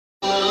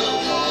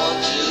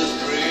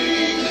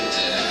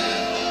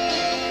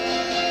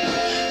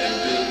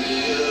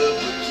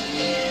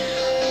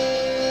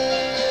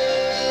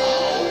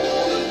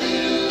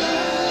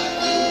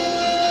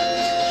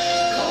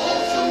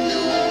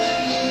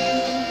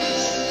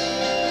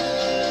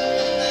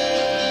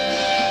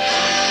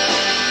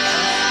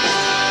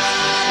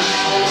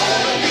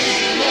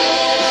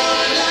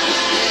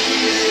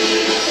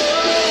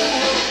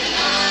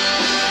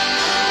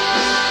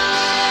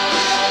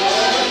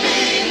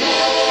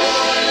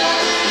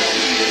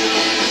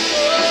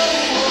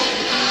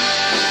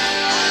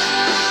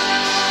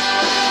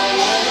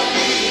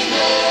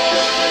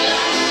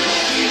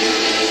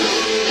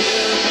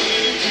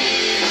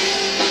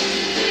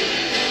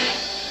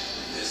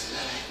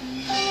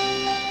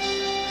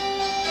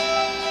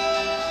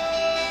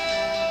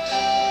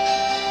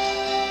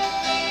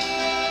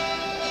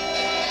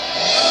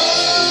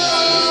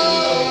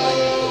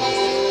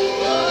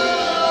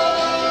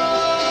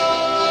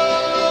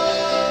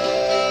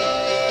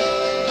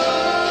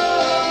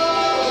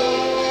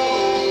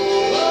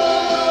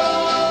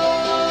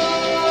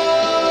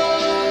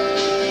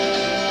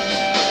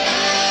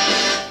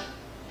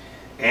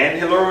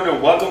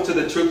welcome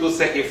to the Truth Will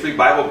Set You Free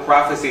Bible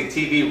Prophecy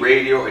TV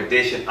Radio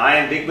Edition. I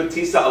am Vic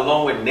Batista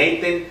along with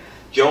Nathan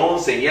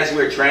Jones, and yes,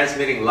 we're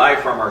transmitting live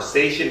from our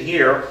station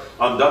here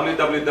on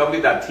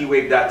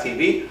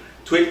www.twave.tv,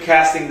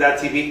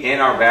 twitcasting.tv,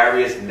 and our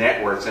various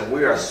networks. And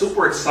we are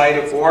super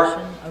excited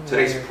for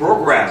today's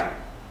program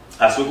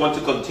as we're going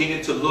to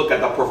continue to look at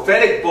the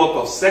prophetic book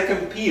of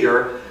 2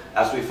 Peter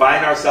as we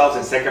find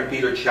ourselves in 2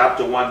 Peter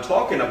chapter 1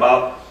 talking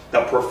about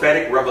the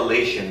prophetic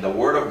revelation. The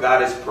Word of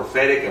God is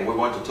prophetic, and we're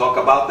going to talk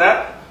about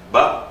that.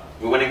 But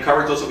we want to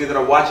encourage those of you that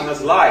are watching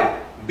us live,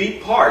 be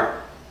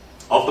part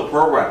of the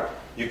program.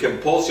 You can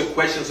post your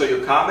questions or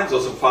your comments.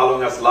 Also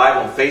following us live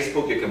on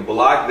Facebook, you can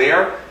blog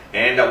there,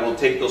 and we'll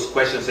take those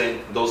questions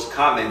and those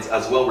comments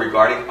as well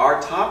regarding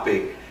our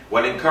topic. I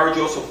want to encourage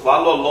you also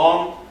follow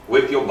along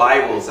with your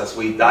Bibles as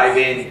we dive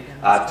in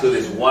to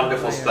this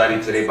wonderful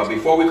study today. But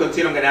before we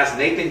continue, I'm going to ask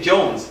Nathan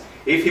Jones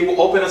if he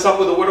will open us up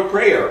with a word of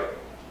prayer.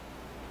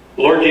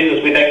 Lord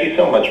Jesus, we thank you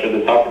so much for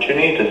this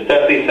opportunity to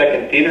study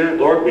 2 Peter.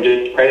 Lord, we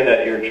just pray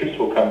that your truths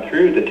will come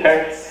through the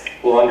text,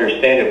 we'll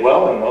understand it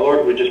well, and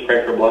Lord, we just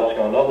pray for blessing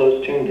on all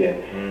those tuned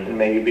in. And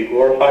may you be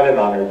glorified and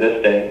honored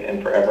this day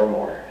and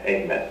forevermore.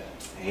 Amen.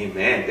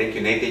 Amen. Thank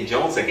you, Nathan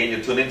Jones. Again, you're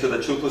tuned into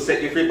the Truth Will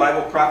Set You Free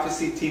Bible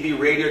Prophecy TV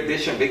Radio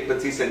Edition. Vic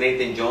Batista and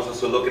Nathan Jones.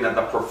 As we're looking at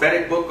the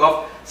prophetic book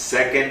of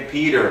 2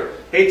 Peter.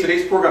 Hey,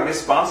 today's program is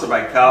sponsored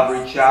by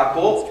Calvary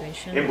Chapel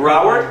in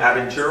Broward,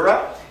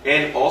 Aventura,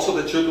 and also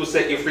the Truth Will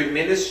Set You Free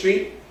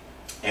Ministry.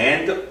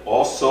 And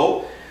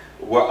also,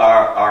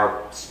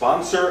 our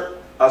sponsor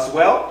as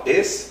well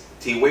is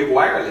T-Wave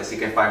Wireless. You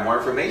can find more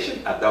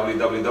information at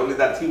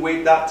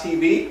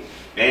www.twave.tv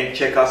and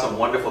check out some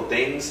wonderful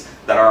things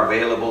that are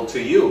available to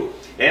you.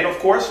 And of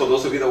course, for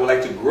those of you that would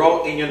like to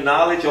grow in your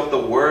knowledge of the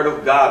Word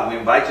of God, we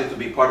invite you to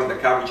be part of the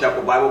Calvary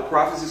Chapel Bible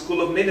Prophecy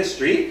School of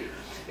Ministry.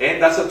 And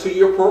that's a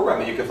 2-year program,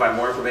 and you can find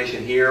more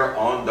information here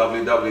on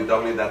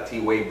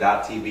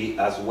www.twave.tv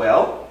as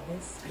well.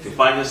 If you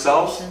find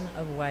yourselves in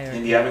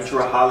the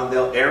Aventura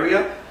Hallandale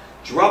area,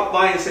 drop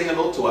by and say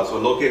hello to us. We're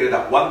located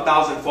at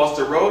 1000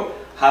 Foster Road,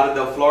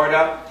 Hallandale,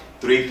 Florida,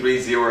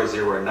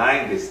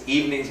 33009. This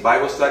evening's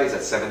Bible studies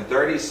at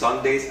 7:30,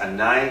 Sundays at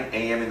 9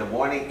 a.m. in the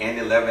morning and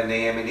 11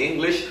 a.m. in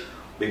English.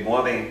 We'll be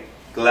more than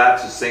glad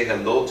to say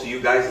hello to you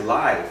guys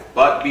live.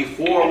 But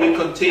before we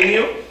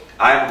continue,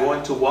 I'm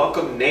going to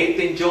welcome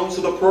Nathan Jones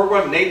to the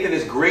program. Nathan,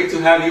 it's great to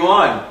have you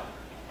on.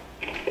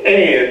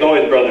 Hey, as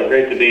always, brother.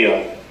 Great to be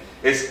on.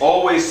 It's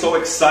always so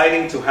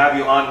exciting to have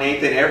you on,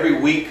 Nathan. Every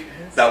week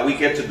that we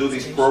get to do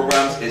these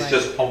programs, it's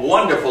just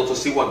wonderful to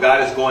see what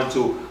God is going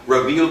to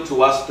reveal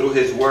to us through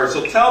His Word.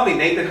 So tell me,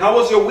 Nathan, how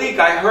was your week?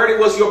 I heard it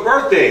was your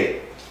birthday.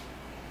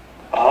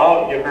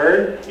 Oh, you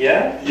heard?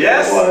 Yeah?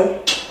 Yes. It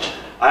was.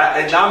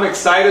 And I'm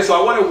excited, so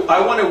I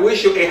want to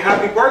wish you a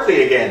happy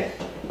birthday again.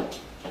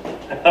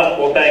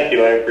 Well, thank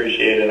you. I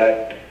appreciate it.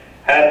 I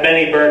had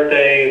many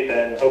birthdays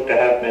and hope to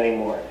have many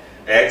more.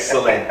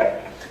 Excellent.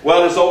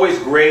 Well, it's always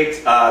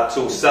great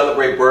to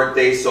celebrate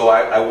birthdays, so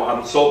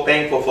I'm so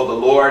thankful for the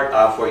Lord,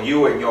 for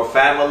you and your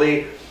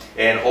family,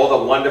 and all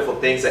the wonderful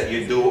things that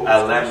you do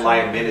at Lamb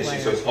Lion Ministry.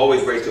 So it's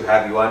always great to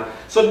have you on.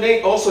 So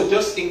Nate, also,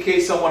 just in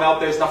case someone out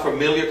there is not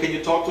familiar, can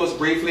you talk to us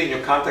briefly and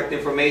your contact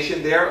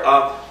information there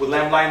with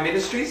Lamb Lion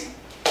Ministries?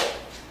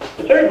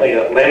 Certainly.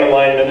 Lamb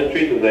Lion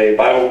Ministries is a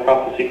Bible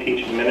prophecy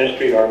teaching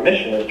ministry. Our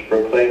mission is to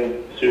proclaim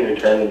the soon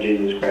return of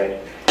Jesus Christ.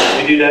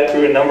 We do that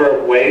through a number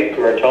of ways,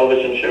 through our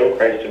television show,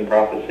 Christ in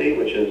Prophecy,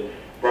 which is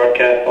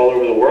broadcast all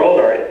over the world,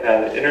 our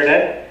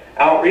internet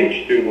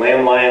outreach through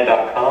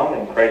lamblion.com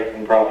and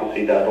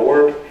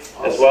christinprophecy.org,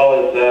 as well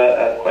as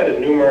quite a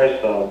numerous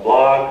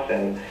blogs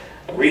and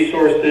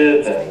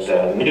resources and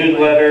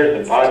newsletters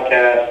and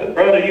podcasts. And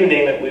brother, you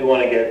name it, we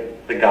want to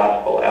get the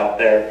gospel out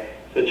there.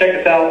 So check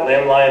us out,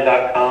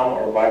 lamblion.com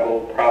or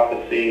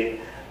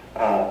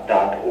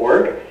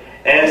bibleprophecy.org.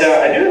 And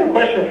I do have a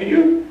question for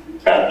you,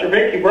 Pastor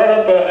Vic. You brought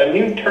up a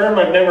new term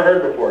I've never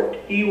heard before,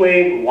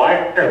 T-Wave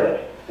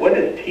Wireless. What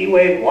is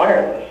T-Wave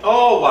Wireless?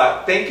 Oh,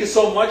 thank you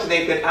so much,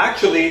 Nathan.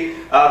 Actually,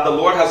 the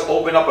Lord has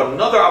opened up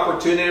another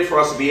opportunity for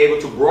us to be able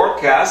to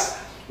broadcast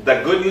the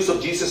good news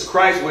of Jesus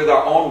Christ with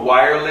our own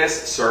wireless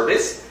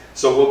service.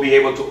 So we'll be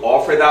able to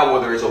offer that,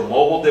 whether it's on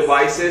mobile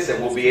devices, and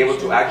we'll be able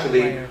to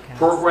actually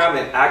program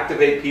and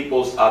activate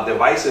people's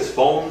devices,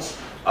 phones,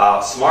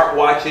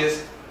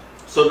 smartwatches.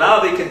 So now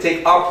they can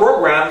take our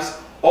programs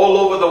all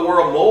over the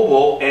world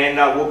mobile, and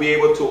we'll be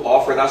able to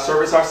offer that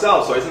service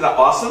ourselves. So isn't that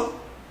awesome?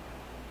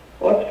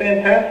 Well, that's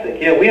fantastic.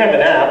 Yeah, we have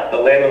an app, the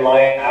Lamb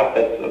Lion app,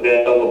 that's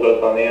available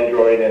both on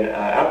Android and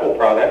Apple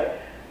product.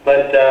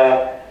 But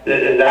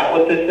is that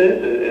what this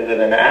is? Is it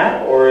an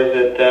app, or is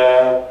it,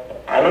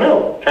 I don't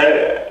know.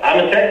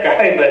 I'm a tech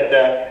guy, but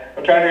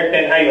I'm trying to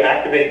understand how you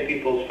activate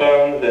people's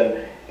phones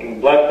and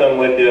bless them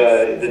with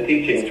the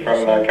teachings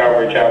from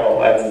Calvary Chapel,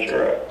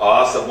 Aventura.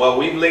 Awesome. Well,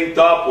 we've linked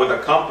up with a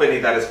company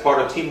that is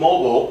part of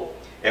T-Mobile,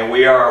 and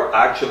we are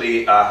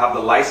actually have the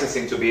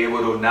licensing to be able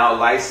to now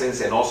license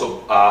and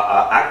also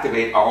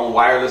activate our own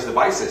wireless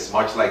devices,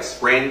 much like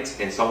Sprint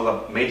and some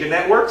of the major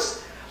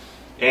networks.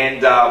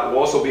 And we'll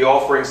also be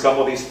offering some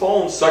of these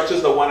phones, such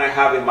as the one I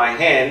have in my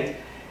hand.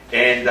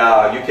 And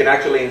you can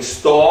actually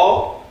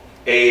install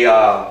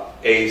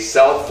a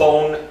cell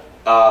phone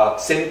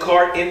SIM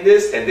card in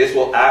this, and this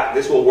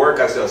will work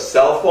as a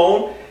cell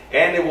phone,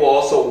 and it will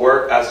also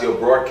work as your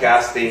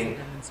broadcasting.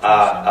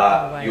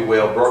 You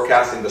will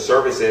broadcasting the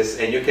services,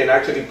 and you can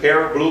actually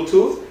pair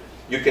Bluetooth.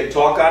 You can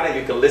talk on it.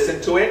 You can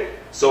listen to it.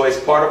 So it's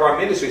part of our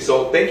ministry.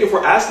 So thank you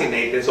for asking,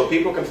 Nathan. So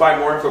people can find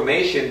more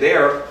information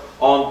there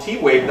on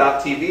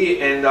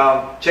twave.tv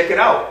and check it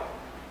out.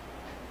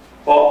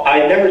 Well,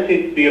 I never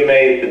cease to be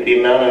amazed at the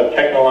amount of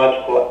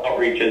technological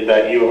outreaches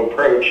that you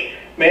approach.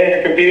 Man,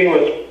 you're competing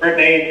with Sprint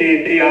and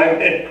AT&T.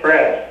 I'm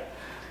impressed.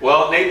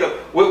 Well, Nathan,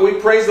 we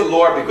praise the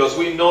Lord because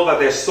we know that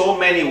there's so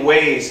many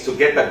ways to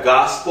get the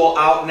gospel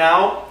out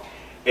now.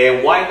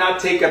 And why not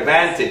take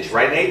advantage,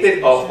 right, Nathan,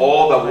 of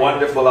all the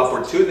wonderful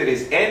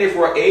opportunities? And if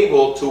we're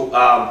able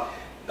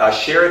to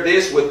share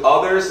this with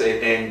others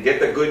and get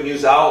the good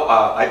news out,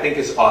 I think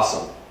it's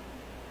awesome.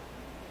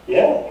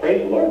 Yeah,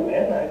 praise the Lord,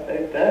 man. I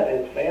think that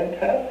is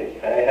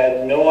fantastic. I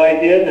had no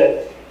idea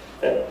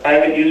that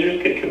private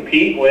users could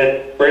compete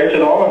with Sprint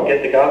at all and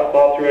get the gospel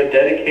out through a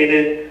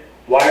dedicated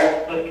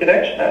wireless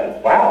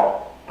connection.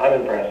 Wow,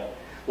 I'm impressed.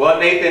 Well,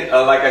 Nathan,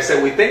 like I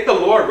said, we thank the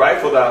Lord, right,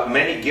 for the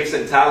many gifts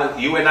and talents.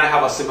 You and I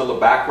have a similar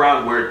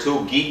background. We're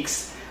two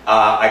geeks.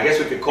 I guess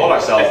we could call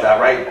ourselves that,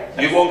 right?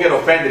 You won't get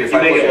offended if I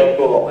put it.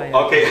 Cool.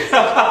 Okay.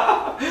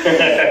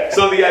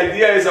 So the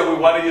idea is that we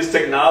want to use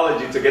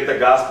technology to get the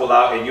gospel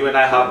out, and you and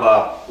I have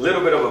a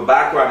little bit of a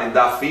background in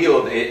that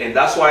field, and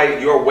that's why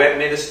you're a web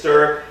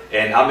minister,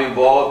 and I'm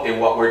involved in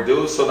what we're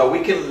doing, so that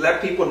we can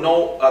let people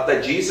know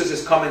that Jesus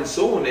is coming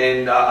soon,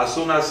 and as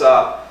soon as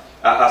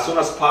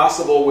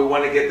possible, we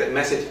want to get that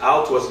message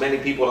out to as many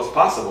people as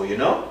possible, you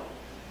know?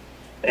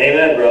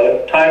 Amen,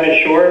 brother. Time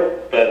is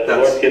short, but the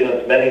Lord's given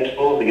us many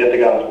tools to get the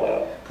gospel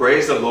out.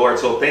 Praise the Lord.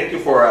 So thank you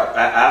for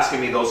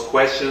asking me those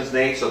questions,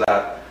 Nate, so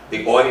that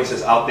the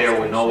audiences out there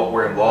will know what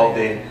we're involved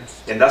in.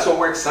 And that's what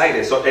we're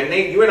excited. So, and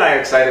Nate, you and I are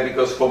excited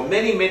because for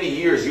many, many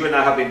years, you and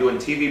I have been doing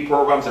TV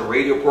programs and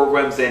radio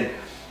programs and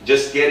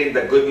just getting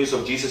the good news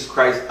of Jesus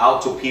Christ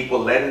out to people,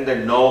 letting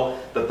them know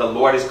that the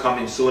Lord is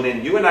coming soon.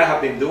 And you and I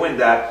have been doing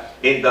that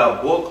in the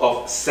book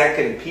of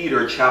 2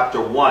 Peter chapter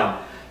 1.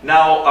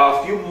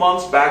 Now, a few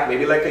months back,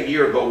 maybe like a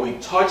year ago, we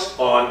touched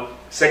on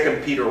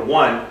 2 Peter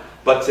 1,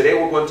 but today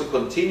we're going to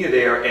continue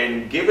there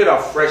and give it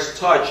a fresh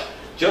touch,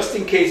 just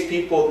in case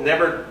people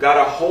never got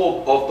a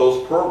hold of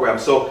those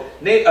programs. So,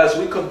 Nate, as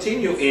we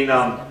continue in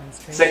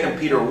 2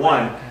 Peter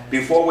 1,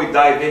 before we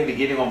dive in,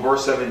 beginning on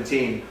verse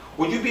 17,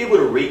 would you be able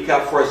to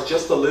recap for us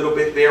just a little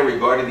bit there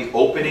regarding the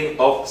opening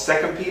of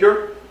 2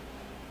 Peter?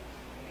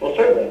 Well,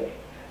 certainly.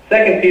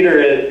 2 Peter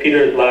is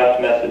Peter's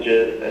last message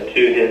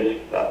to his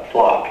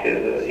flock.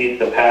 He's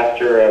the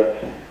pastor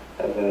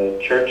of the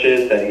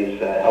churches that he's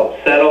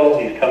helped settle.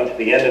 He's come to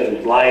the end of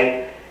his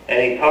life,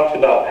 and he talks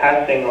about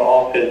passing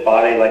off his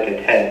body like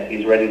a tent.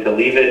 He's ready to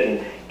leave it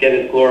and get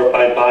his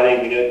glorified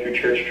body. We know through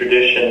church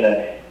tradition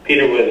that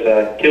Peter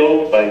was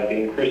killed by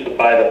being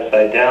crucified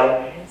upside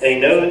down, and he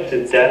knows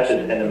his death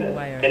is intimate.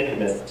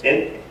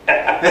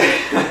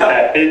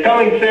 It's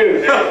coming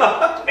soon.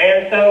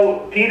 And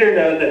so Peter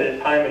knows that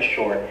his time is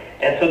short.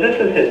 And so this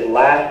is his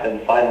last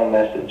and final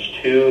message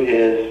to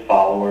his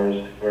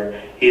followers,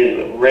 where he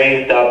is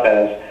raised up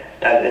as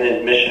in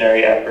his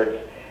missionary efforts.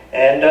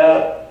 And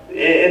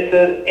it's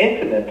an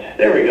intimate,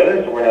 there we go,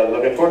 there's the word I was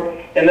looking for,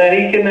 and that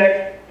he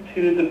connects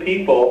to the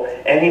people,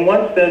 and he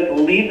wants to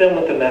lead them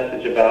with a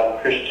message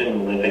about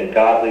Christian living,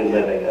 godly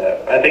living.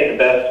 I think the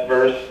best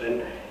verse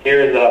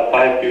here is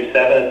 5 through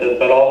 7. It says,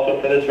 "But also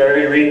for this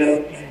very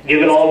reason,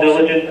 given all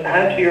diligence,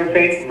 add to your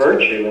faith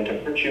virtue, and to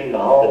virtue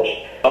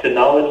knowledge, to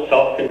knowledge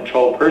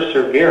self-control,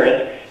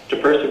 perseverance, to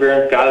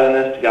perseverance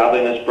godliness, to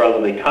godliness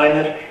brotherly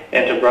kindness,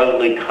 and to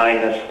brotherly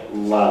kindness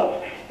love."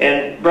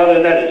 And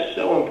brother, that is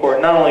so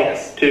important, not only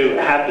to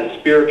have the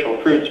spiritual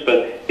fruits,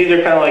 but these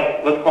are kind of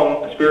like, let's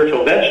call them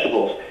spiritual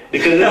vegetables,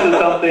 because this is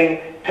something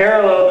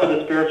parallel to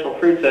the spiritual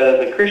fruits that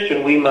as a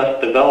Christian we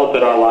must develop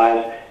in our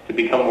lives to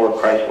become more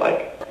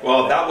Christ-like.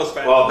 Well, that was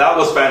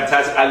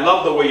fantastic. I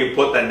love the way you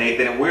put that,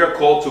 Nathan. And we are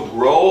called to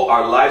grow.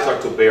 Our lives are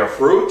to bear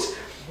fruit.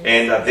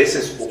 And this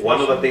is one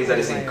of the things that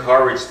is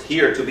encouraged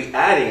here to be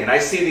adding. And I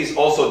see these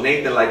also,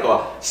 Nathan, like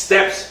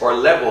steps or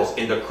levels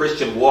in the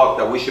Christian walk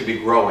that we should be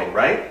growing,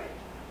 right?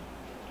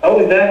 Oh,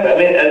 exactly. I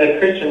mean, as a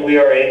Christian, we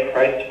are a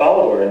Christ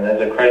follower. And as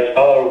a Christ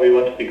follower, we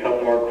want to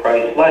become more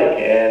Christ-like.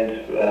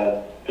 And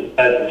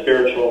besides the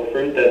spiritual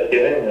fruit that's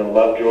given,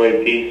 love,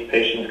 joy, peace,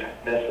 patience,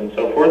 kindness, and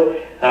so forth,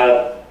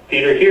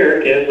 Peter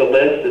here gives a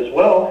list as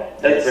well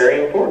that's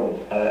very important.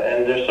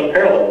 And there's some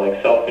parallels, like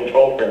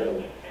self-control, for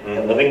instance,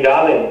 and living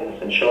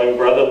godliness, and showing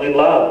brotherly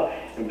love,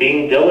 and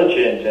being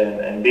diligent,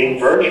 and being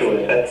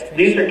virtuous.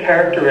 These are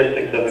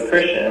characteristics of a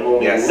Christian. And when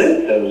we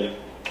live those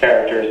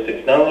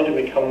characteristics, not only do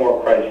we become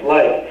more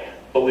Christ-like,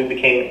 but we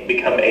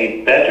become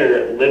a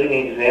better living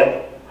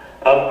example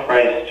of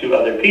Christ to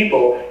other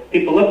people.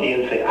 People look at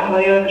you and say,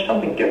 there's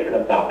something different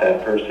about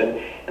that person,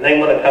 and they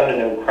want to come to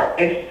know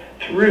Christ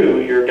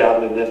through your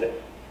godly living.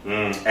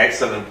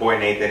 Excellent point,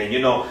 Nathan. And you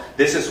know,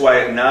 this is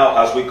why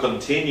now as we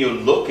continue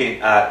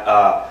looking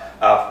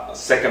at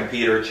 2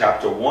 Peter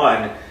chapter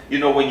 1, you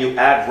know, when you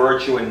add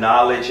virtue and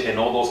knowledge and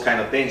all those kind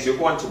of things, you're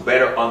going to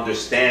better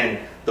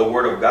understand the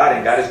Word of God,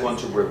 and God is going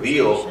to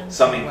reveal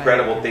some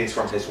incredible things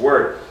from His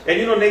Word. And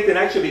you know, Nathan,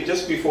 actually,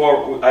 just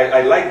before,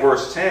 I like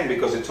verse 10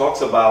 because it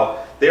talks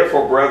about,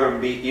 therefore, brethren,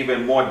 be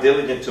even more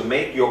diligent to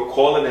make your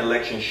call and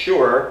election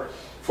sure.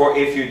 For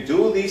if you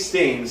do these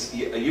things,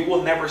 you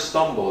will never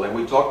stumble. And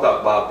we talked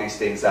about these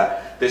things,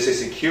 that there's a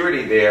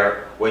security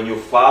there when you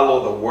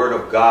follow the Word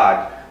of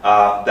God,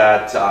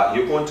 that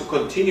you're going to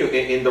continue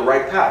in the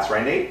right paths,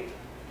 right, Nate?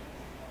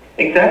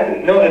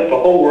 Exactly. No, if the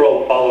whole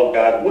world followed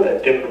God, what a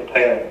different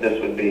planet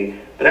this would be.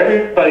 But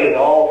everybody is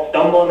all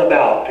stumbling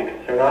about because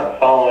they're not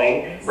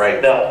following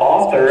the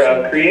author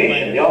of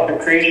creation. The author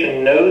of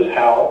creation knows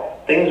how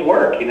things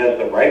work. He knows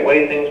the right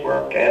way things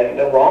work and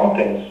the wrong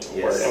things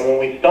work. And when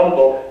we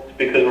stumble, it's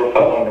because we're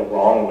following the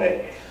wrong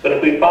way. But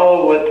if we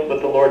follow what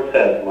the Lord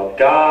says, love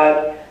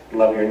God,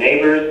 love your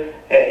neighbors,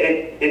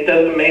 it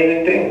does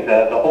amazing things.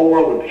 The whole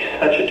world would be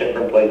such a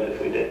different place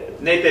if we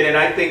did. Nathan, and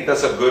I think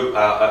that's a good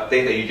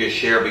thing that you just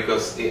shared,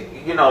 because,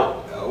 you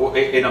know,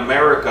 in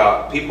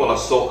America, people are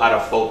so out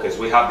of focus.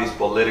 We have these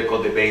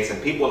political debates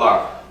and people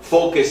are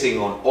focusing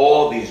on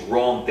all these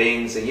wrong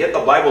things. And yet the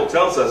Bible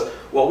tells us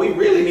what we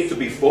really need to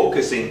be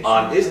focusing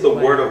on is the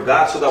Word of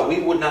God so that we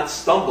would not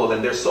stumble.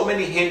 And there's so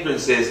many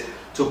hindrances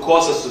to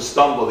cause us to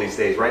stumble these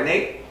days. Right,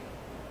 Nate?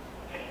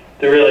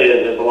 There really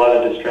is. There's a lot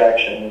of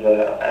distractions.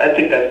 I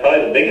think that's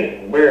probably the biggest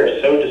thing.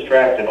 We're so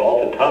distracted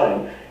all the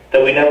time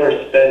that we never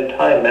spend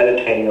time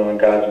meditating on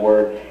God's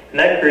Word. And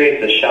that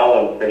creates a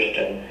shallow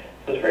Christian.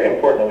 So it's very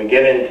important that we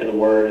get into the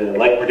Word, and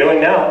like we're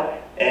doing now,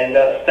 and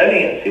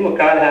study and see what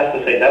God has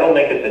to say. That'll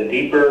make us a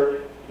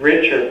deeper,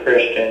 richer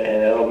Christian,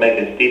 and it'll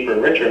make us deeper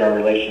and richer in our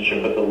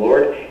relationship with the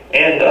Lord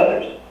and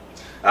others.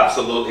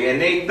 Absolutely. And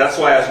Nate, that's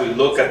why as we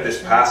look at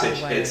this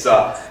passage,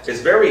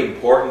 it's very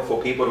important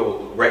for people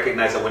to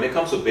recognize that when it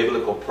comes to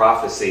biblical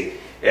prophecy,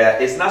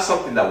 it's not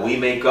something that we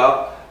make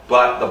up,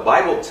 but the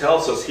Bible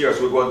tells us here, as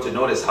we're going to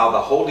notice, how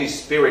the Holy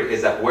Spirit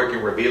is at work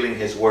in revealing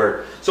His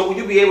Word. So will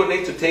you be able,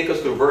 Nate, to take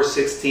us through verse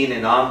 16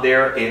 and on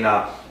there in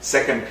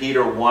 2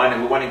 Peter 1?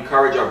 And we want to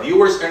encourage our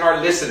viewers and our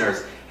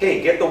listeners,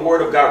 hey, get the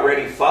Word of God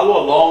ready.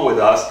 Follow along with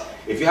us.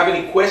 If you have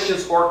any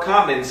questions or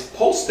comments,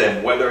 post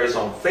them, whether it's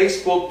on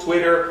Facebook,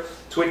 Twitter,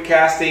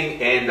 Twitcasting,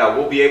 and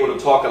we'll be able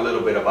to talk a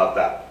little bit about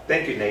that.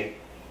 Thank you, Nate.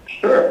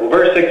 Sure. Well,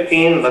 verse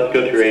 16, let's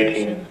go through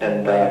 18,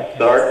 and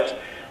starts,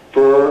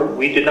 For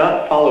we did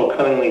not follow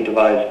cunningly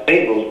devised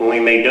fables when we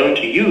made known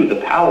to you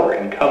the power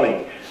and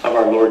coming of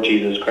our Lord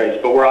Jesus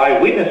Christ, but were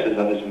eyewitnesses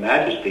of His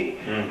majesty.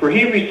 For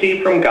He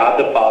received from God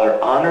the Father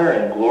honor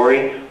and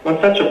glory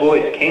when such a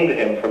voice came to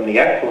Him from the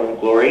excellent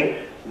glory,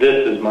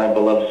 This is my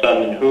beloved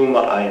Son, in whom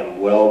I am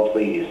well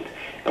pleased.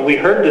 And we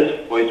heard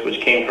this voice which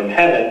came from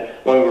heaven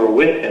when we were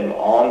with Him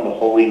on the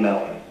holy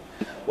mountain.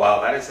 Wow,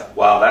 that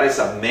is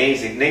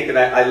amazing. Nathan,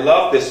 I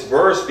love this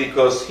verse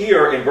because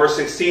here in verse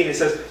 16 it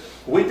says,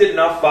 we did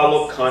not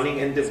follow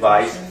cunning and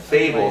devised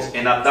fables.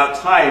 And at that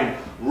time,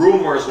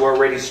 rumors were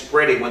already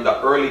spreading when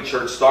the early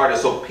church started.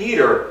 So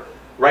Peter,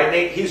 right,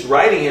 Nate, he's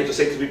writing here to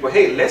say to people,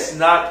 hey, let's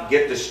not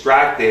get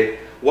distracted.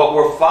 What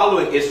we're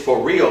following is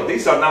for real.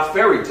 These are not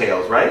fairy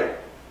tales, right?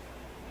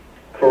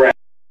 Correct.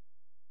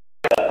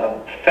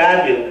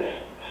 Fabulous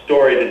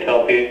story to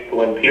tell people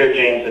when Peter,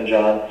 James, and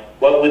John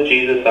went with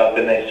Jesus up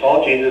and they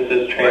saw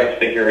Jesus'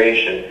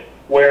 transfiguration,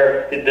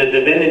 where the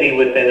divinity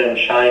within Him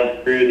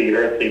shines through the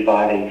earthly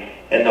body.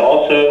 And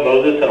also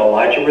Moses and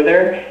Elijah were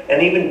there,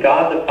 and even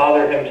God the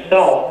Father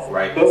Himself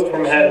spoke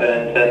from heaven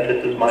and said,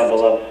 This is my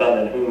beloved Son,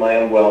 in whom I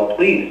am well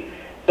pleased.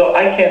 So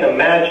I can't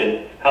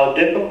imagine how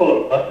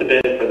difficult it must have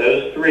been for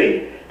those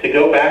three to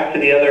go back to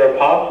the other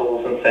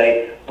apostles and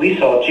say, we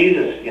saw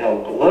Jesus,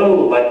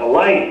 glow like a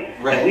light,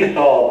 and we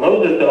saw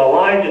Moses and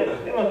Elijah.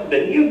 It must have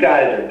been, you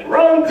guys are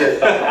drunk or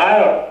something. I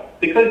don't know.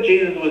 Because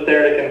Jesus was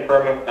there to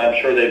confirm it, I'm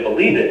sure they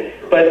believe it.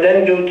 But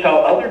then go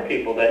tell other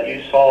people that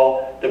you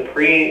saw the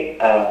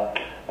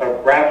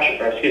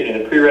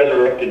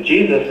pre-resurrected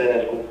Jesus in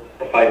His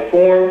glorified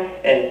form,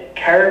 and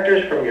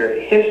characters from your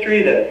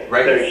history that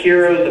are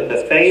heroes of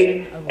the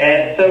faith.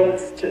 And so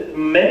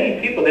many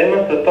people, they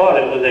must have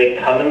thought it was a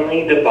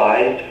cunningly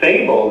devised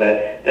fable,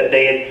 that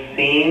they had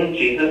seen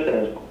Jesus in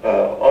His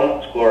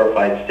almost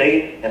glorified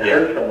state and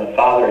heard from the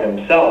Father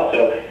Himself.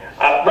 So,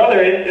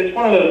 brother, it's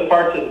one of those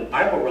parts of the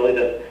Bible really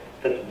that's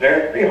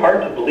very, very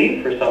hard to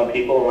believe for some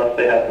people unless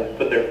they have to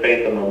put their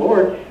faith in the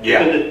Lord.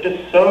 Because it's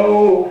just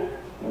so,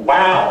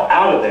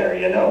 out of there,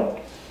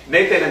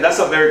 Nathan, and that's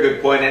a very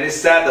good point. And it's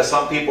sad that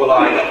some people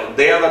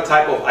they are the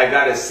type of, I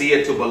got to see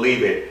it to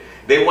believe it.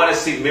 They want to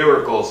see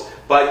miracles,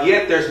 but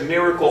yet there's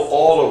miracle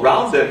all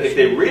around them if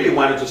they really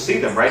wanted to see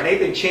them, right?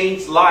 Nathan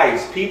changed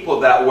lives, people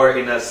that were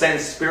in a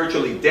sense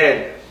spiritually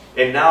dead,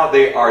 and now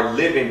they are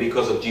living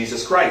because of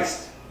Jesus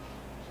Christ.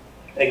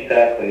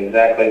 Exactly.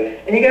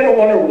 And you got to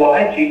wonder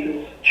why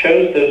Jesus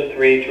chose those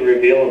three to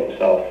reveal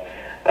Himself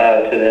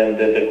to them,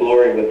 the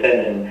glory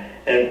within Him.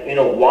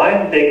 And, why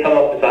did they come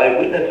up as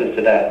eyewitnesses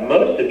to that?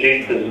 Most of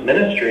Jesus'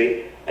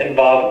 ministry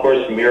involved, of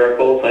course,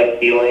 miracles like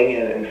healing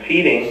and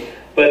feeding,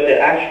 but to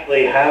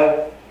actually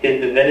have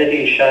his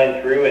divinity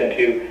shine through and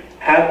to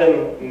have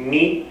them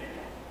meet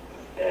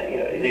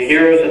the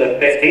heroes of the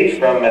faith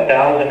from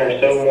 1,000 or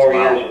so more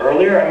years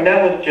earlier,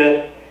 that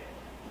was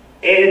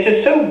it's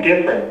just so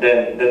different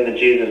than the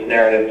Jesus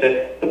narrative.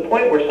 To the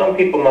point where some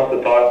people must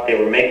have thought they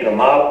were making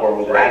them up or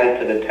was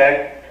added to the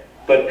text.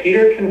 But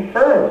Peter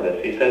confirms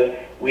this. He says,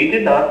 we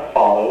did not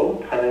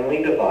follow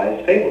cunningly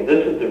devised fables.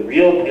 This is the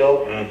real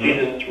deal.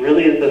 Jesus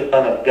really is the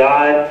Son of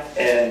God.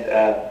 And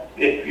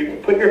if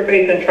you put your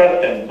faith and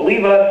trust in him,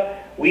 believe us,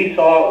 we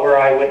saw it, we're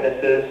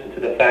eyewitnesses to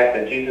the fact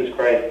that Jesus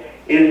Christ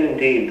is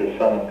indeed the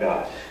Son of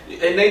God.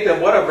 And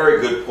Nathan, what a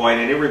very good point.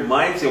 And it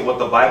reminds me of what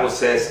the Bible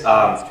says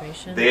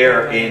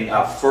there in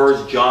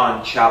 1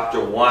 John chapter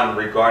 1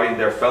 regarding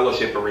their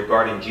fellowship or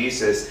regarding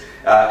Jesus.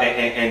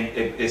 And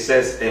it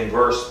says in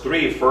verse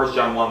 3, 1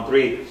 John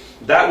 1:3,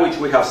 that which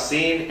we have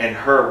seen and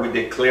heard we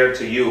declare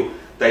to you,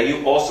 that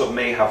you also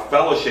may have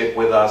fellowship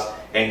with us.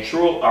 And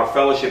true, our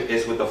fellowship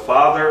is with the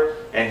Father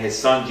and his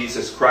Son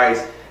Jesus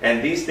Christ.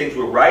 And these things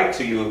we write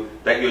to you,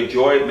 that your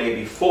joy may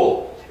be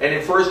full. And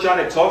in 1 John,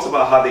 it talks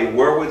about how they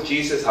were with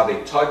Jesus, how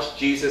they touched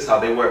Jesus, how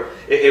they were...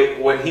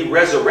 when he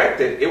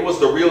resurrected, it was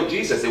the real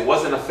Jesus. It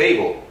wasn't a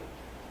fable.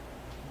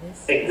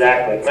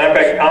 Exactly. Matter of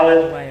fact,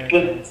 Thomas was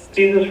with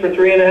Jesus for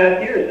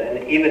 3.5 years,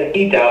 and even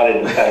he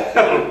doubted the fact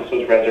that Jesus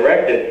was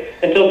resurrected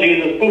until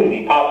Jesus, boom,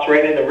 he pops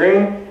right in the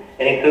room,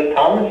 and he says,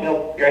 Thomas,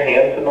 put your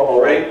hands in the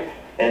hole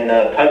and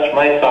touch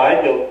my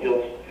side.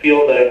 You'll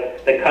feel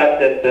the cut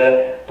that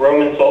the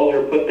Roman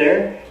soldier put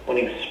there when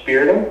he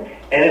speared him.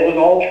 And it was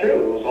all true.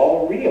 It was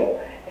all real.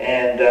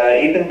 And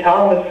even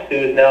Thomas, who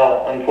is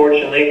now,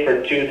 unfortunately,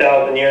 for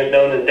 2,000 years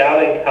known as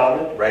Doubting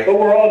Thomas, but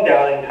we're all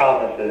Doubting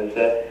Thomases.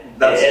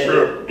 That's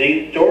true.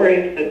 These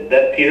stories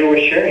that Peter was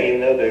sharing, even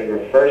though they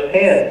were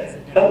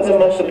firsthand, some of them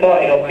must have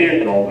thought,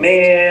 Peter's an old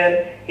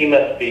man. He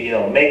must be,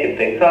 making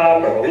things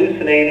up or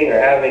hallucinating or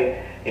having,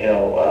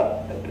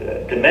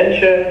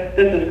 dementia.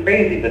 This is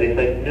crazy. But he's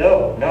like,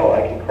 no,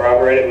 I can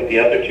corroborate it with the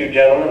other two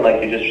gentlemen,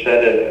 like you just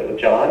said with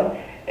John.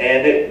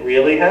 And it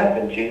really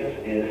happened. Jesus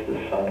is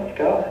the Son of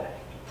God.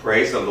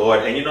 Praise the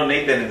Lord. And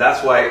Nathan, and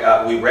that's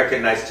why we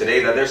recognize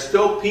today that there's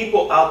still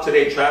people out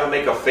today trying to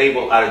make a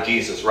fable out of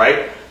Jesus,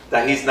 right?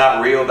 That he's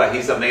not real, that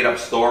he's a made-up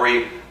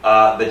story.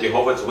 The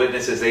Jehovah's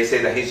Witnesses, they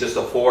say that he's just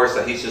a force,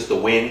 that he's just the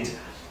wind.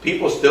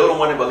 People still don't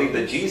want to believe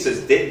that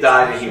Jesus did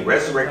die and he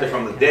resurrected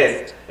from the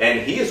dead. And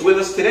he is with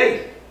us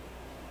today.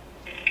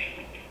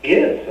 He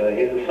is.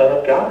 He's the Son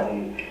of God.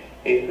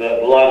 He's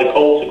a lot of the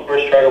cults, of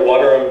course, try to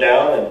water him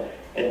down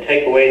and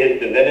take away his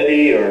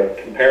divinity or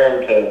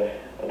compare him to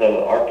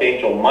the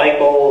Archangel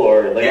Michael,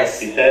 or like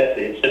he said,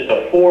 it's just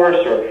a force,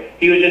 or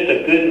he was just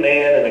a good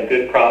man and a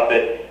good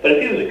prophet. But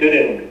if he was a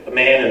good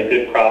man and a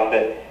good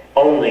prophet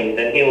only,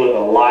 then he was a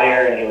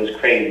liar and he was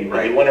crazy.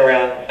 But he went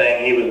around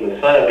saying he was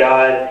the Son of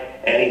God,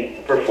 and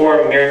he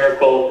performed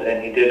miracles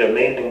and he did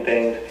amazing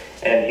things,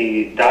 and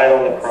he died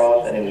on the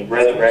cross and he was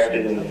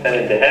resurrected and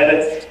ascended to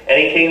heaven,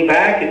 and he came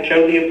back and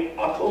showed the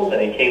apostles,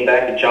 and he came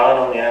back to John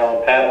on the Isle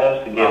of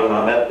Patmos to give them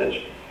a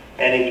message.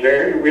 And he's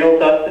very real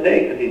to us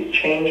today because he's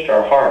changed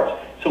our hearts.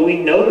 So we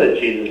know that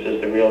Jesus is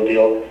the real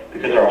deal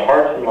because our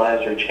hearts and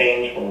lives are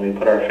changed when we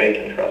put our faith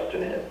and trust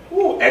in him.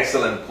 Ooh,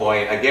 excellent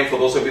point. Again, for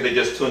those of you that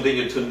just tuned in,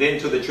 you tuned in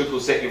to the Truth Will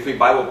Set You Free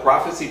Bible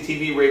Prophecy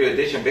TV radio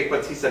edition. Vic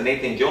Batista,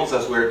 Nathan Jones,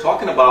 as we're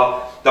talking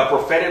about the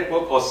prophetic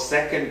book of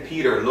 2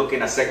 Peter,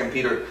 looking at 2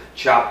 Peter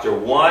chapter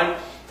 1.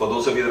 For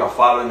those of you that are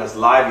following us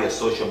live via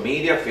social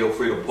media, feel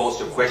free to post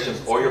your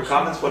questions or your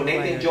comments for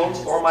Nathan Jones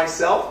or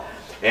myself,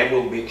 and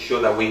we'll make sure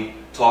that we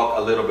talk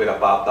a little bit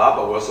about that.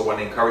 But we also want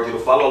to encourage you to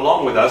follow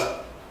along with us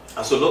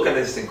as we look at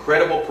this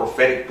incredible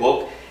prophetic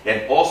book,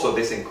 and also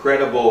this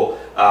incredible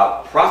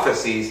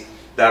prophecies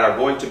that are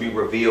going to be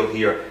revealed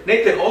here.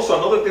 Nathan, also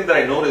another thing that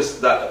I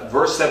noticed, that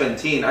verse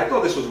 17, I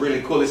thought this was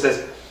really cool. It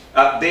says,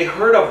 they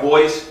heard a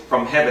voice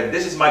from heaven.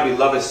 This is my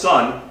beloved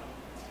Son,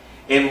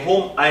 in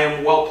whom I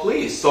am well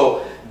pleased.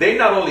 So they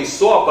not only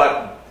saw,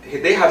 but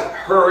they have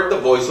heard the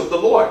voice of the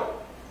Lord.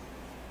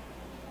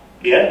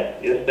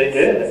 Yes, they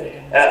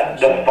did.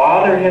 The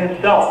Father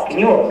himself. Can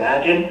you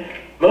imagine?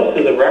 Most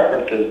of the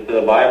references to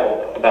the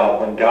Bible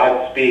about when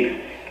God speaks,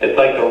 it's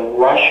like the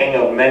rushing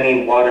of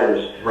many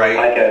waters. Right.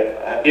 Like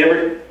have you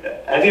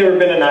ever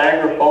been to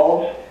Niagara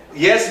Falls?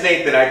 Yes,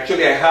 Nathan.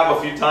 Actually, I have a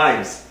few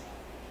times.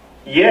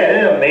 Yeah,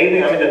 isn't it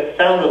amazing? I mean, the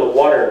sound of the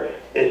water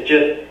is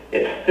just,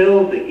 it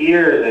fills the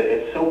ears.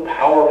 It's so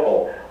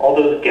powerful. All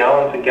those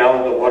gallons and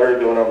gallons of water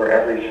going over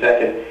every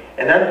second.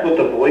 And that's what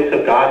the voice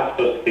of God is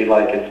supposed to be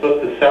like. It's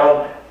supposed to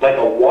sound like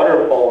a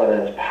waterfall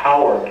in its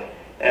power.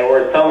 And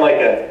where it sounds like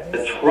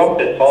the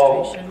trumpets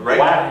all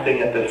blasting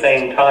at the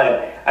same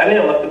time. I mean,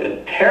 it must have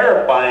been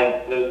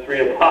terrifying for those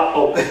three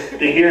apostles to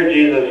hear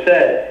Jesus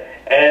said.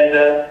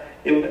 And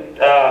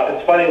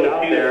it's funny with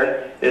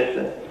Peter,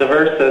 The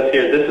verse says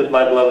here, "This is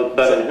my beloved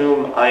Son in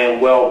whom I am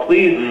well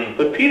pleased."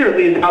 But Peter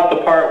leaves out the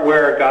part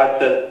where God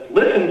says,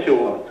 "Listen to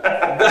him."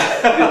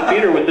 Because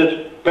Peter was just,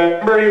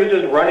 remember, he was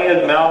just running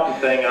his mouth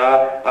and saying,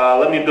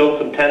 "Let me build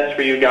some tents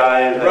for you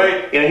guys." And,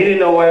 right. He didn't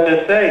know what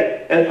to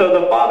say. And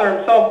so the Father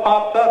himself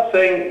pops up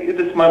saying,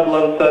 "This is my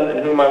beloved Son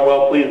in whom I'm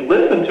well pleased.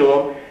 Listen to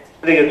him."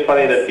 I think it's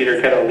funny that Peter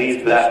kind of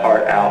leaves that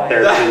part out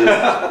there.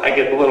 I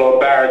guess a little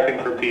embarrassing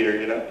for Peter,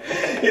 you know.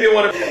 He didn't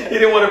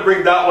want to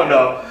bring that one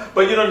up.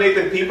 But you know,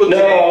 Nathan, people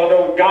today,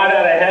 no, God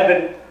out of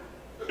heaven,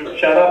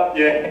 shut up.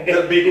 Yeah,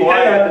 be you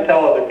quiet. kind of have to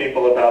tell other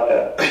people about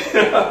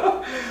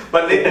that.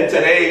 But Nathan,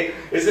 today,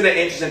 isn't it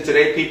interesting?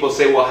 Today, people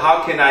say, "Well,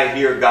 how can I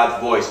hear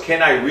God's voice?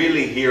 Can I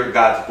really hear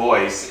God's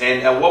voice?"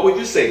 And what would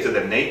you say to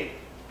them, Nate?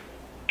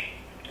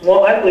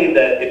 Well, I believe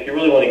that if you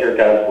really want to hear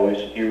God's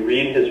voice, you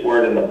read His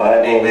Word in the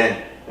Bible. Amen.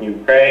 You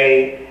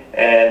pray,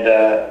 and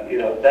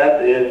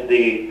that is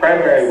the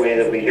primary way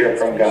that we hear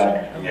from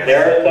God. Yes.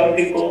 There are some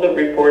people that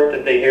report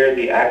that they hear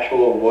the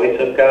actual voice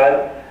of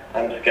God.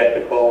 I'm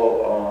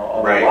skeptical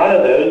on a lot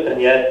of those, and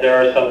yet there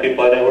are some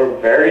people I know who are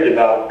very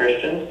devout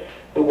Christians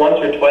who once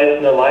or twice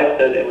in their life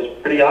said it was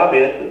pretty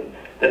obvious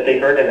that they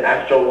heard an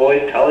actual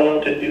voice telling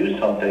them to do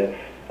something.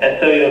 And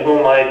so, who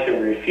am I to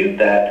refute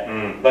that?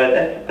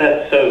 But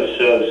that's so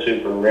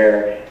super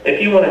rare.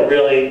 If you want to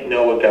really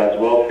know what God's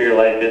will for your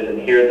life is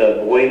and hear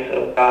the voice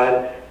of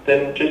God,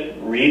 then just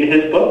read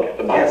His book,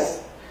 the Bible.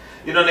 Yes.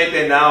 You know,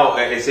 Nathan, now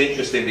it's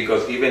interesting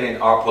because even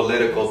in our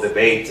political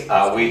debate,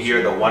 we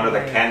hear that one of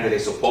the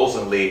candidates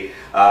supposedly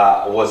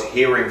was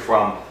hearing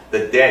from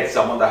the dead,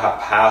 someone that had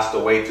passed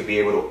away, to be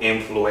able to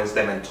influence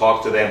them and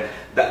talk to them.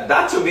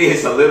 That to me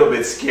is a little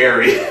bit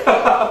scary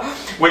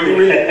when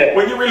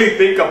you really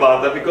think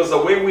about that, because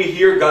the way we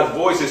hear God's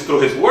voice is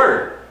through His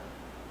Word.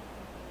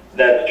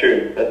 That's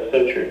true. That's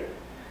so true.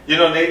 You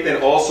know,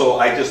 Nathan, also,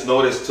 I just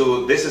noticed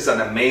too, this is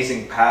an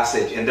amazing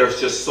passage, and there's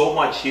just so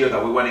much here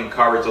that we want to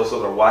encourage those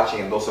that are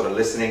watching and those that are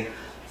listening.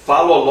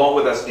 Follow along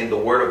with us in the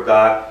Word of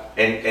God.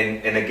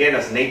 And again,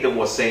 as Nathan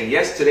was saying,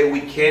 yes, today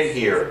we can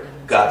hear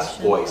God's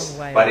voice,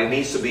 but it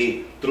needs to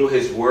be through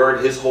His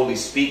Word, His Holy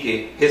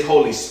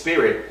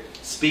Spirit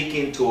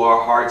speaking to our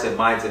hearts and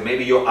minds. And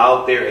maybe you're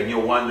out there and you're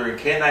wondering,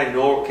 can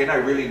I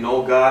really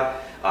know God?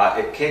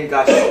 Can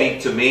God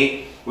speak to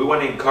me? We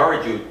want to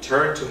encourage you,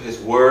 turn to His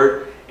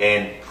Word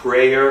and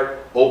prayer,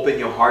 open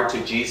your heart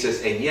to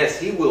Jesus, and yes,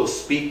 He will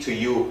speak to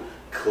you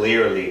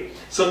clearly.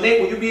 So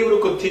Nate, will you be able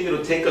to continue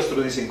to take us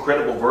through these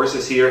incredible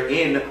verses here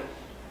in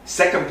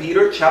 2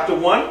 Peter chapter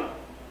 1?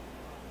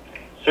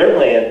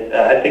 Certainly, and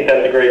I think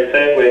that's a great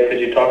segue, because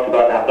you talked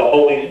about how the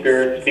Holy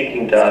Spirit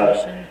speaking to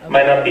us. It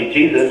might not be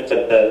Jesus,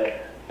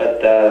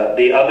 but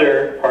the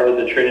other part of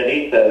the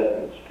Trinity that's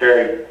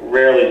very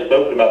rarely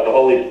spoken about, the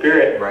Holy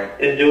Spirit,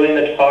 is doing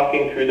the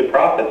talking through the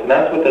prophets. And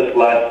that's what this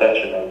last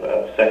session of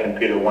 2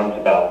 Peter 1 is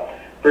about.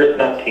 Verse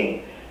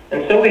 19.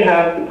 "And so we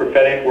have the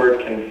prophetic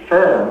word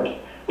confirmed,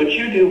 which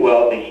you do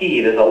well to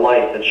heed as a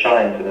light that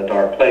shines in a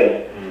dark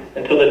place,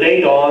 until the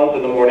day dawns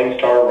and the morning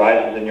star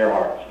rises in your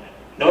hearts.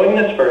 Knowing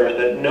this first,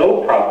 that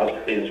no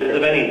prophecy is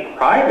of any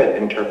private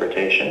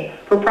interpretation,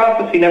 for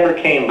prophecy never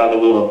came by the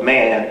will of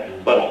man,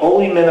 but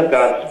holy men of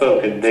God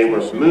spoke, and they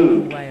were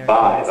moved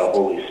by the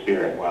Holy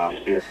Spirit." Wow.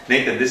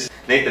 Nathan,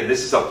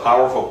 this is a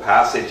powerful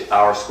passage.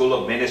 Our School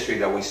of Ministry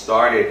that we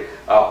started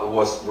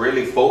was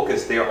really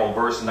focused there on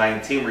verse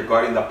 19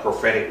 regarding the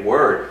prophetic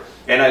word.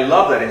 And I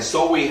love that. And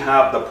so we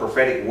have the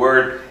prophetic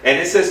word, and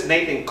it says,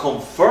 Nathan,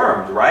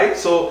 confirmed, right?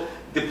 So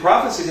the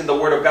prophecies in the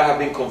Word of God have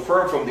been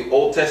confirmed from the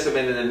Old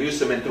Testament and the New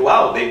Testament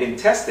throughout. They've been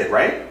tested,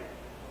 right?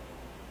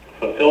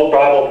 Fulfilled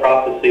Bible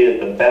prophecy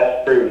is the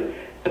best proof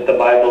that the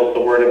Bible is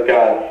the Word of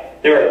God.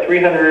 There are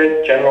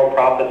 300 general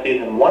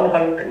prophecies and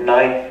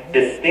 109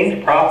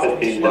 distinct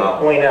prophecies that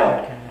point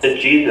out to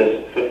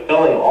Jesus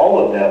fulfilling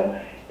all of them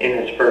in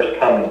His first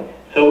coming.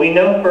 So we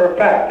know for a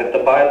fact that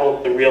the Bible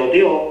is the real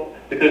deal,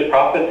 because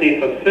prophecy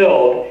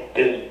fulfilled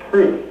is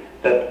proof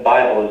that the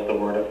Bible is the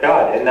Word of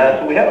God. And that's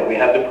what we have. We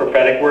have the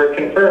prophetic word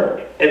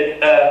confirmed.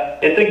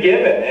 It's a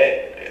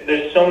given.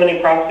 There's so many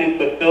prophecies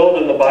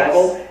fulfilled in the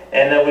Bible,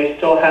 and then we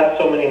still have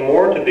so many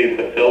more to be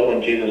fulfilled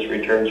when Jesus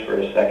returns for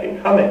His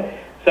second coming.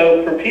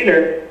 So for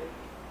Peter,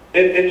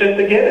 it's just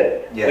a given.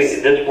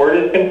 Yes. This word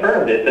is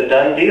confirmed. It's a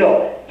done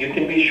deal. You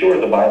can be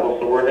sure the Bible is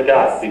the Word of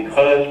God,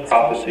 because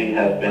prophecy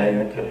has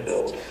been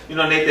fulfilled. You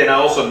know, Nathan, I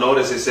also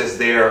notice it says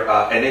there,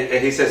 and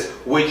he says,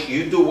 which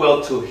you do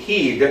well to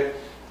heed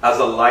as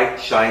a light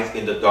shines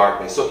in the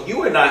darkness. So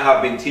you and I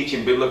have been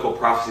teaching biblical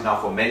prophecy now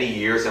for many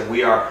years, and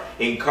we are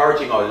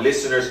encouraging our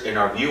listeners and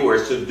our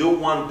viewers to do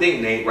one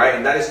thing, Nate, right?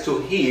 And that is to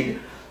heed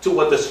to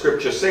what the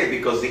scriptures say,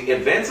 because the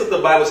events of the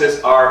Bible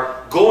says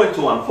are going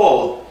to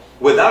unfold.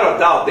 Without a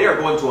doubt, they are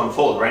going to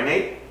unfold, right,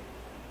 Nate?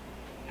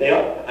 They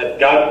are.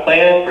 God's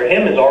plan for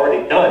Him is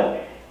already done.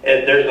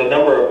 And there's a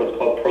number of what's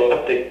called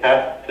proleptic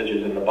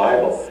passages in the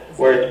Bible,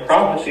 where it's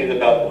prophecies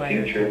about the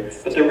future,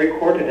 but they're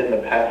recorded in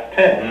the past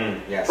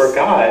tense. Yes. For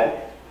God,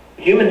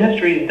 human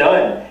history is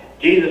done.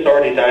 Jesus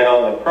already died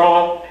on the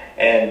cross,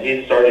 and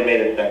Jesus already made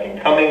his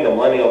second coming. The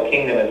millennial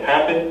kingdom has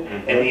happened,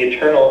 and the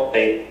eternal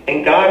state.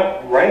 And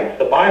God writes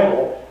the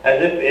Bible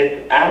as if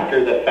it's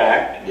after the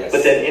fact,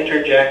 but then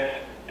interjects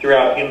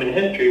throughout human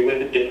history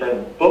with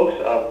different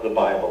books of the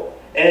Bible.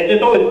 And it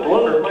just always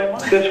blows my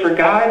mind. Because for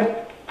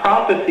God,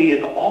 prophecy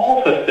is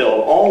all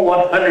fulfilled, all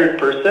 100%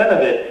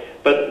 of it.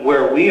 But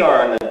where we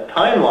are in the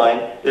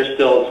timeline, there's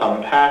still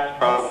some past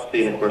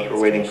prophecy, and of course we're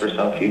waiting for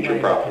some future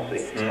prophecy.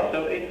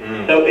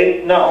 So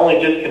it's not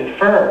only just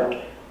confirmed,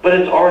 but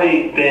it's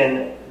already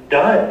been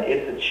done.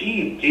 It's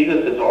achieved.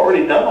 Jesus has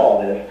already done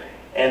all this.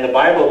 And the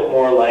Bible is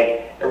more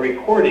like a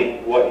recording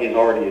of what he's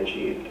already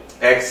achieved.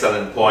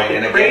 Excellent point.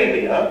 It's and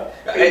crazy, again,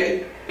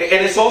 huh?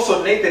 And it's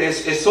also, Nathan,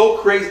 it's so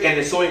crazy and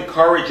it's so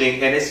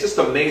encouraging and it's just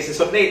amazing.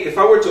 So Nate, if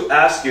I were to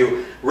ask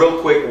you real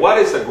quick, what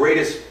is the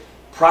greatest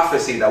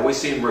prophecy that we've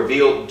seen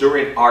revealed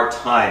during our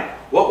time?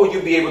 What would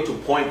you be able to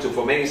point to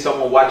for maybe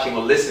someone watching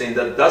or listening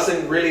that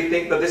doesn't really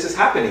think that this is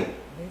happening?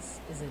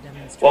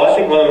 Well, I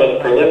think one of the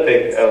most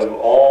prolific of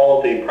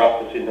all the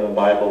prophecies in the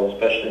Bible,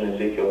 especially in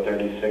Ezekiel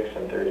 36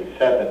 and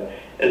 37,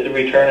 is the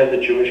return of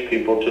the Jewish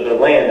people to the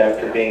land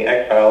after being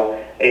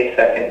exiled a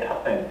second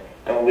time.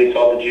 And we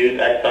saw the Jews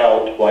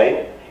exiled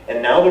twice,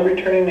 and now they're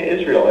returning to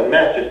Israel in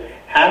mass. Just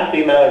half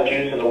the amount of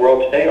Jews in the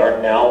world today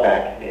are now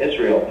back in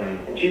Israel.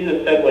 And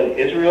Jesus said when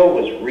Israel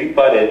was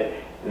rebudded,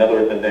 in other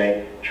words, as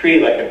a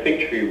tree, like a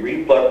fig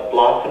tree,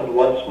 blossomed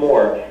once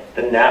more,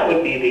 then that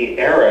would be the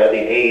era, the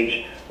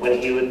age, when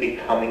he would be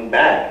coming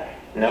back.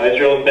 Now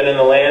Israel's been in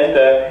the land,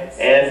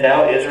 and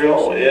now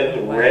Israel is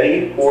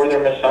ready for their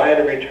Messiah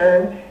to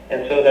return,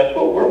 and so that's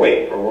what we're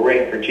waiting for. We're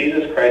waiting for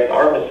Jesus Christ,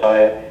 our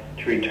Messiah,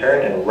 to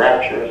return and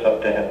rapture us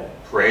up to heaven.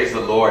 Praise the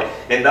Lord.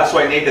 And that's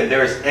why, Nathan,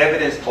 there is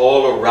evidence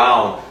all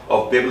around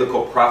of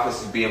biblical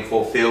prophecies being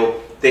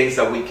fulfilled, things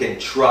that we can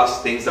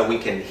trust, things that we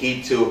can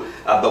heed to,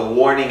 the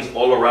warnings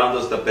all around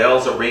us, the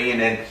bells are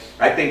ringing. And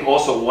I think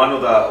also one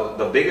of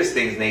the biggest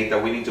things, Nate,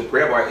 that we need to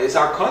pray about is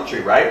our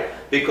country, right?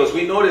 Because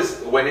we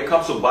notice when it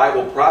comes to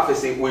Bible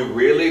prophecy, we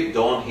really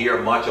don't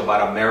hear much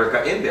about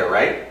America in there,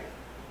 right?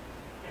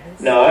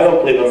 No, I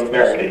don't believe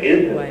America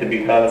is to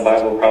be found in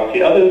Bible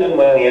prophecy, other than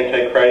when the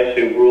Antichrist,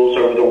 who rules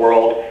over the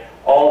world,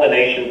 all the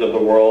nations of the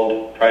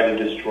world try to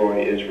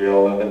destroy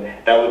Israel, and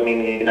that would mean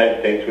the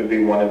United States would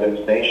be one of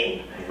those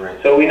nations. Right.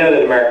 So we know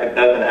that America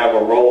doesn't have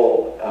a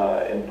role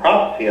in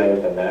prophecy other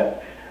than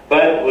that,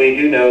 but we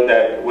do know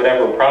that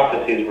whatever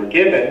prophecies were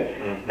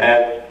given,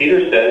 as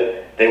Peter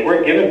says, they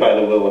weren't given by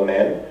the will of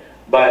man,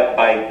 but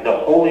by the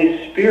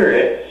Holy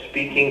Spirit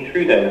speaking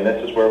through them, and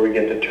this is where we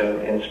get the term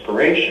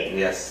inspiration.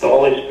 Yes. The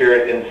Holy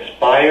Spirit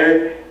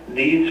inspired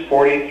these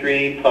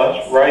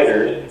 43-plus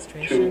writers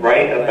to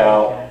write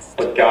about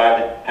what God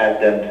had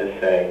them to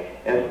say.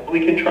 And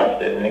we can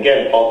trust it. And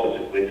again, Paul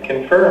says it's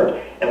confirmed.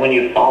 And when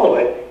you follow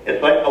it,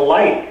 it's like a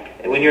light.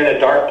 And when you're in a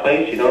dark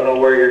place, you don't know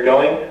where you're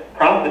going,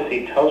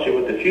 prophecy tells you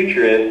what the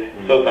future is,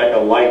 so it's like a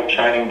light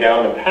shining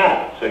down the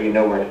path, so you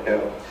know where to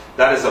go.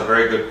 That is a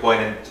very good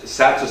point. And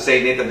sad to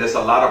say, Nathan, there's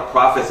a lot of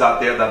prophets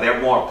out there that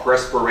they're more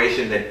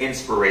perspiration than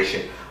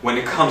inspiration when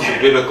it comes to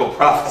biblical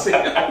prophecy.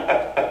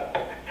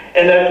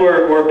 And that's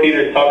where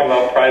Peter's talking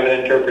about private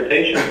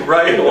interpretation.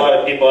 Right. There's a lot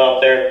of people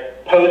out there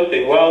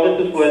posting, well,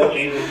 this is what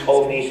Jesus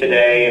told me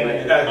today,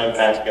 and I'm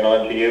passing it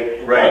on to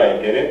you. Right. No,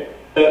 I didn't.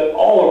 So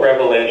all of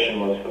Revelation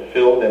was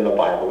fulfilled in the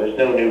Bible. There's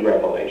no new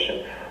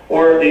revelation.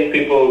 Or these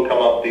people who come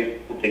up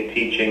with these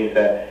teachings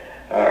that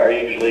are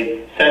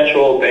usually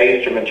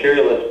sensual-based or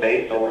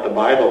materialist-based on what the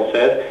Bible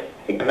says,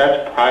 and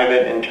that's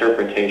private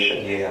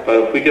interpretation. Yeah. But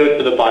if we go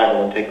to the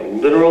Bible and take a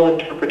literal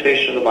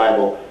interpretation of the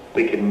Bible,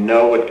 we can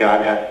know what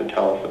God has to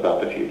tell us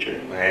about the future.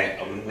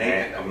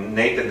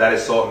 Nathan, that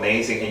is so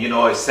amazing. And you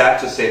know, it's sad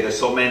to say there's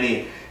so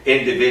many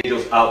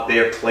individuals out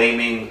there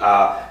claiming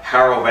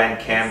Harold Van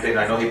Campen.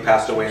 I know he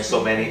passed away, and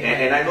so many.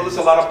 And I know there's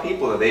a lot of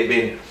people that they've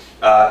been,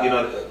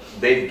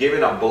 they've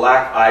given a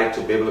black eye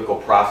to biblical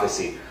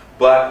prophecy.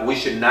 But we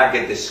should not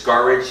get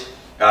discouraged.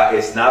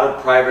 It's not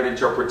a private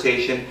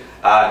interpretation.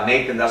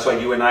 Nathan, that's why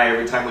you and I,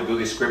 every time we do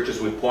these scriptures,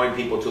 we point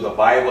people to the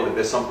Bible. If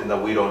there's something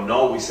that we don't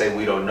know, we say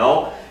we don't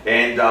know.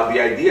 And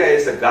the idea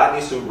is that God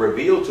needs to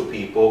reveal to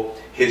people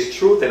His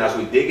truth. And as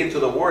we dig into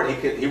the Word,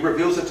 He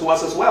reveals it to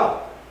us as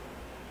well.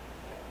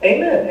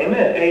 Amen.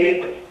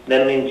 Amen.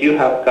 That means you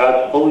have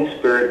God's Holy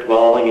Spirit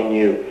dwelling in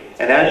you.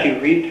 And as you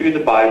read through the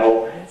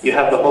Bible, you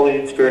have the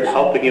Holy Spirit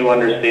helping you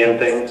understand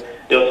things.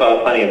 You also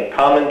have plenty of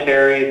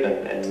commentaries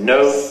and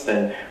notes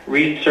and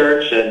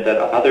research that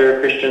other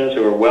Christians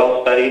who are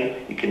well studied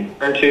you can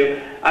turn to.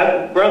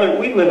 Brother,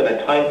 we live in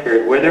a time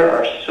period where there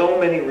are so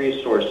many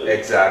resources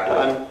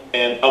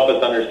and help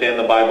us understand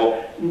the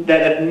Bible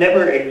that have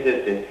never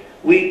existed.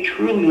 We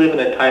truly live in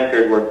a time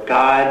period where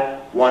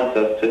God wants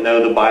us to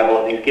know the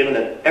Bible, and He's given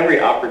us every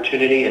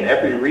opportunity and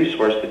every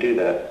resource to do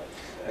that.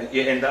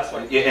 And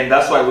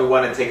that's why we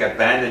want to take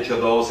advantage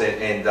of those.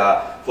 And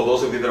for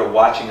those of you that are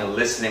watching and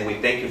listening, we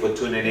thank you for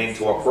tuning in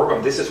to our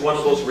program. This is one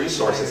of those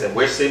resources, and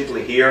we're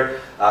simply here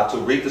to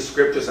read the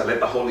scriptures and let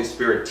the Holy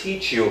Spirit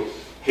teach you.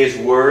 His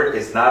word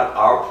is not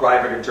our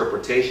private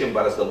interpretation,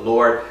 but as the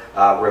Lord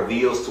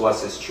reveals to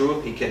us His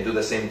truth, He can do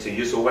the same to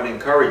you. So I want to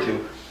encourage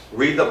you,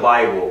 read the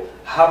Bible,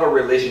 have a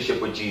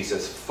relationship with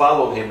Jesus,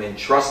 follow Him and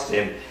trust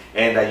Him,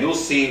 and you'll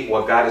see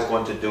what God is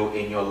going to do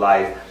in your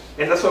life.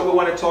 And that's why we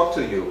want to talk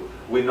to you.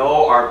 We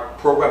know our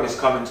program is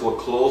coming to a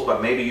close,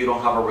 but maybe you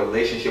don't have a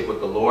relationship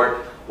with the Lord.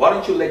 Why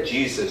don't you let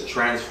Jesus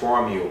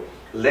transform you?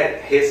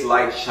 Let His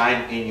light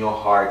shine in your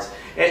hearts.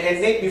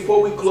 And Nate,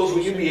 before we close,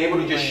 will you be able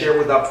to just share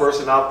with that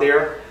person out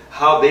there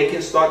how they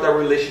can start that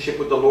relationship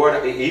with the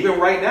Lord, even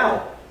right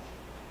now?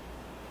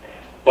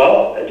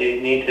 Well,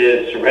 you need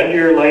to surrender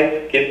your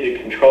life, give the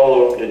control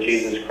over to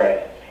Jesus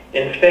Christ.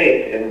 In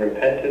faith and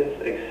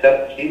repentance,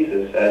 accept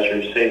Jesus as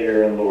your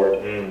Savior and Lord.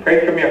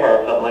 Pray from your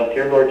heart, something like,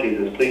 Dear Lord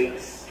Jesus,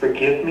 please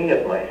forgive me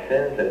of my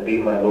sins and be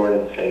my Lord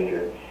and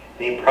Savior. And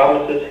He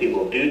promises He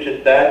will do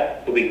just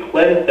that. You'll be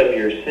cleansed of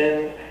your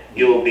sins.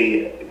 You will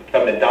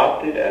become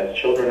adopted as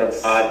children of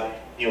God.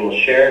 You will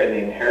share in the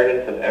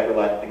inheritance of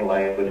everlasting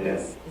life with Him.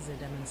 Is a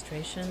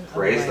demonstration.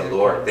 Praise the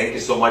Lord. Thank you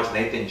so much,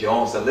 Nathan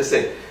Jones. And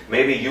listen,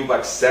 maybe you've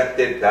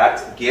accepted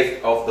that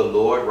gift of the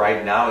Lord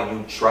right now, and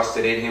you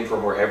trusted in Him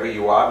from wherever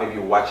you are. Maybe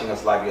you're watching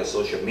us live via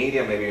social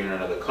media. Maybe you're in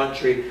another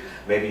country.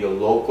 Maybe you're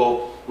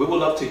local. We would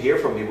love to hear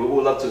from you. We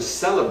would love to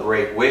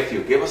celebrate with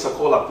you. Give us a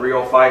call at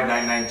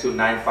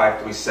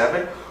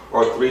 305-992-9537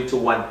 or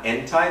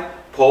 321-END-TIME.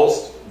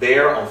 Post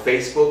there on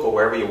Facebook or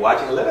wherever you're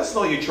watching, and let us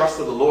know you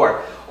trusted the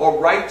Lord. Or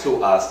write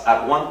to us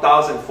at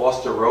 1000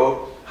 Foster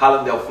Road,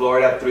 Hallandale,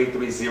 Florida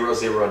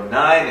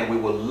 33009, and we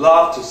would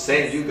love to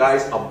send you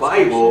guys a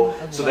Bible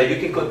so that you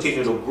can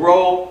continue to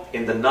grow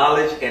in the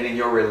knowledge and in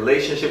your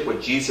relationship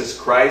with Jesus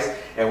Christ.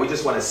 And we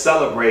just want to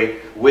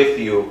celebrate with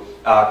you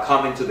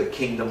coming to the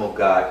kingdom of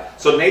God.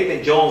 So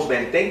Nathan Jones,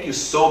 man, thank you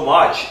so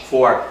much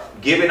for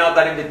giving out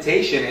that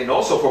invitation and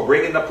also for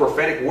bringing the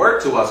prophetic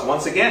word to us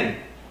once again.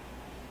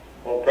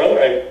 Well, brother,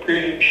 I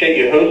appreciate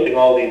you hosting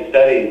all these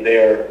studies. They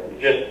are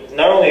just,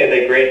 not only are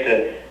they great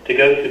to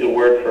go through the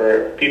Word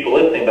for people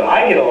listening, but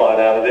I get a lot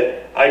out of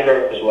it. I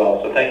grow as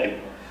well, so thank you.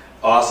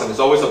 Awesome. It's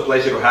always a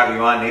pleasure to have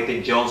you on,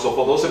 Nathan Jones. So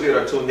for those of you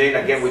that are tuned in,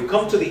 again, we've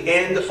come to the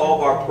end of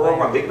our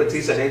program. Vic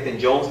Batista, Nathan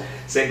Jones,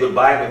 saying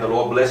goodbye. May the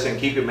Lord bless you and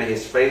keep you. May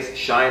His face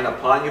shine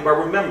upon you. But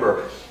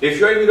remember, if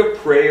you're in need of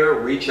prayer,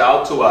 reach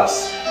out to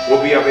us.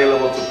 We'll be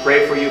available to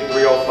pray for you.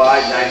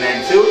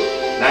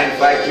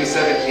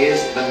 305-992-9537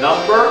 is the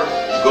number.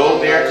 Go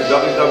there to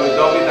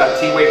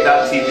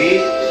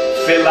www.twave.tv.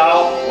 Fill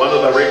out one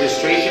of the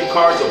registration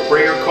cards or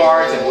prayer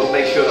cards, and we'll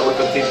make sure that we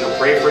continue to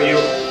pray for you.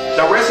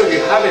 The rest of you,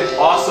 have an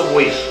awesome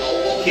week.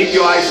 Keep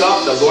your eyes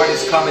up. The Lord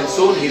is coming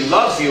soon. He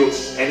loves you,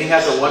 and He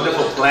has a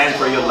wonderful plan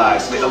for your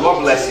lives. May the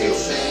Lord bless you.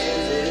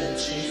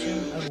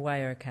 Of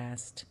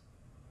Wirecast.